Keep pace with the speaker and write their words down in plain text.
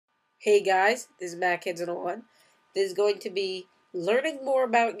Hey guys, this is Mac Kids 101. This is going to be learning more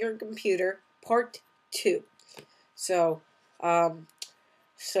about your computer, part 2. So,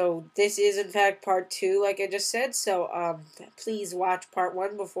 this is in fact part 2, like I just said. So, please watch part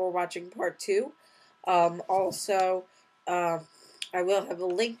 1 before watching part 2. Also, I will have a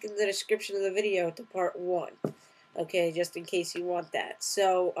link in the description of the video to part 1. Okay, just in case you want that.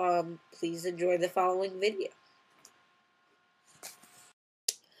 So, please enjoy the following video.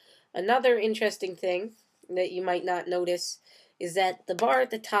 Another interesting thing that you might not notice is that the bar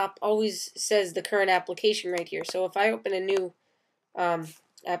at the top always says the current application right here. So if I open a new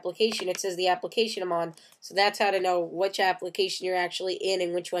application, it says the application I'm on. So that's how to know which application you're actually in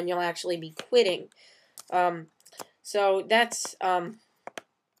and which one you'll actually be quitting. So that's that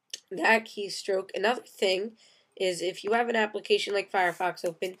keystroke. Another thing is if you have an application like Firefox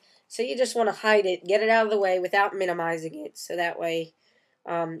open, say you just want to hide it, get it out of the way without minimizing it, so that way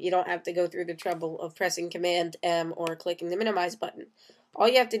you don't have to go through the trouble of pressing Command M or clicking the minimize button. All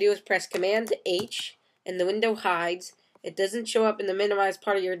you have to do is press Command H and the window hides. It doesn't show up in the minimize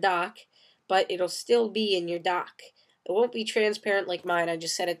part of your dock, but it'll still be in your dock. It won't be transparent like mine. I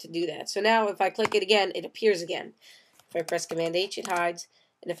just set it to do that. So now if I click it again, it appears again. If I press Command H, it hides.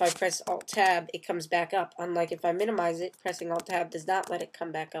 And if I press Alt Tab, it comes back up. Unlike if I minimize it, pressing Alt Tab does not let it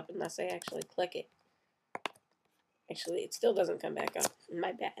come back up unless I actually click it. Actually, it still doesn't come back up.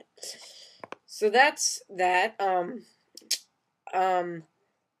 My bad. So that's that.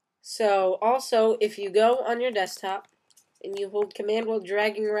 So also, if you go on your desktop and you hold Command while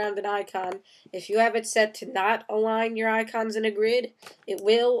dragging around an icon, if you have it set to not align your icons in a grid, it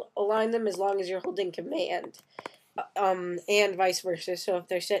will align them as long as you're holding Command. And vice versa. So if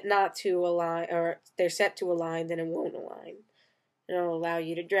they're set not to align, or they're set to align, then it won't align. It'll allow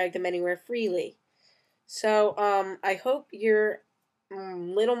you to drag them anywhere freely. So, I hope you're a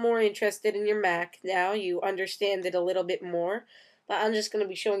little more interested in your Mac now. You understand it a little bit more. But I'm just going to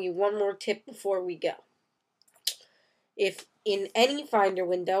be showing you one more tip before we go. If in any Finder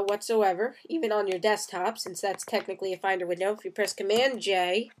window whatsoever, even on your desktop, since that's technically a Finder window, if you press Command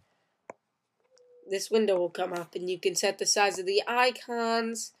J, this window will come up, and you can set the size of the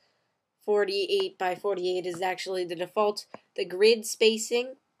icons. 48 by 48 is actually the default. The grid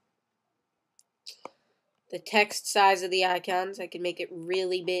spacing, the text size of the icons, I can make it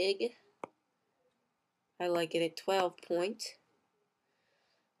really big. I like it at 12 point.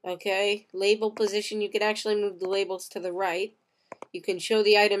 Okay, label position, you can actually move the labels to the right. You can show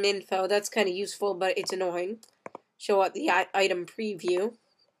the item info, that's kind of useful, but it's annoying. Show out the item preview,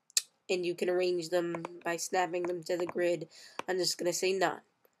 and you can arrange them by snapping them to the grid. I'm just going to say none.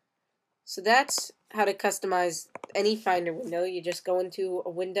 So that's how to customize any Finder window. You just go into a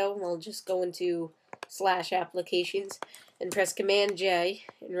window, we'll just go into /applications and press Command J,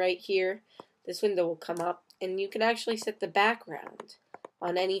 and right here this window will come up, and you can actually set the background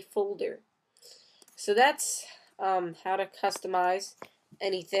on any folder. So that's how to customize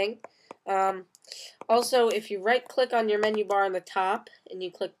anything. Also, if you right click on your menu bar on the top and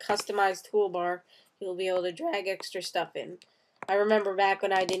you click Customize Toolbar, you'll be able to drag extra stuff in. I remember back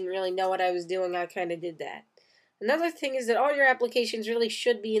when I didn't really know what I was doing, I kind of did that. Another thing is that all your applications really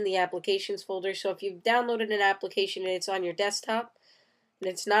should be in the Applications folder, so if you've downloaded an application and it's on your desktop, and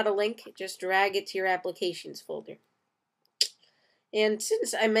it's not a link, just drag it to your Applications folder. And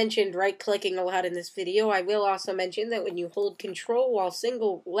since I mentioned right-clicking a lot in this video, I will also mention that when you hold Control while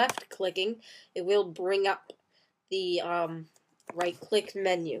single left-clicking, it will bring up the right-click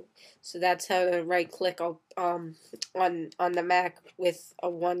menu. So that's how to right-click on the Mac with a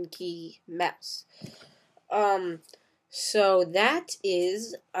one-key mouse. So that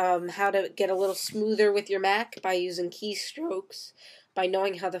is how to get a little smoother with your Mac by using keystrokes, by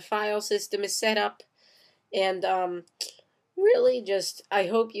knowing how the file system is set up, and really just, I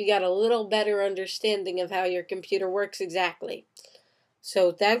hope you got a little better understanding of how your computer works exactly.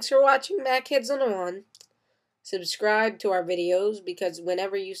 So thanks for watching Mac Kids 101. Subscribe to our videos, because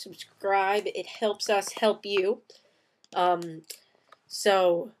whenever you subscribe, it helps us help you.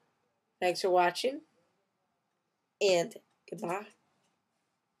 So thanks for watching, and goodbye.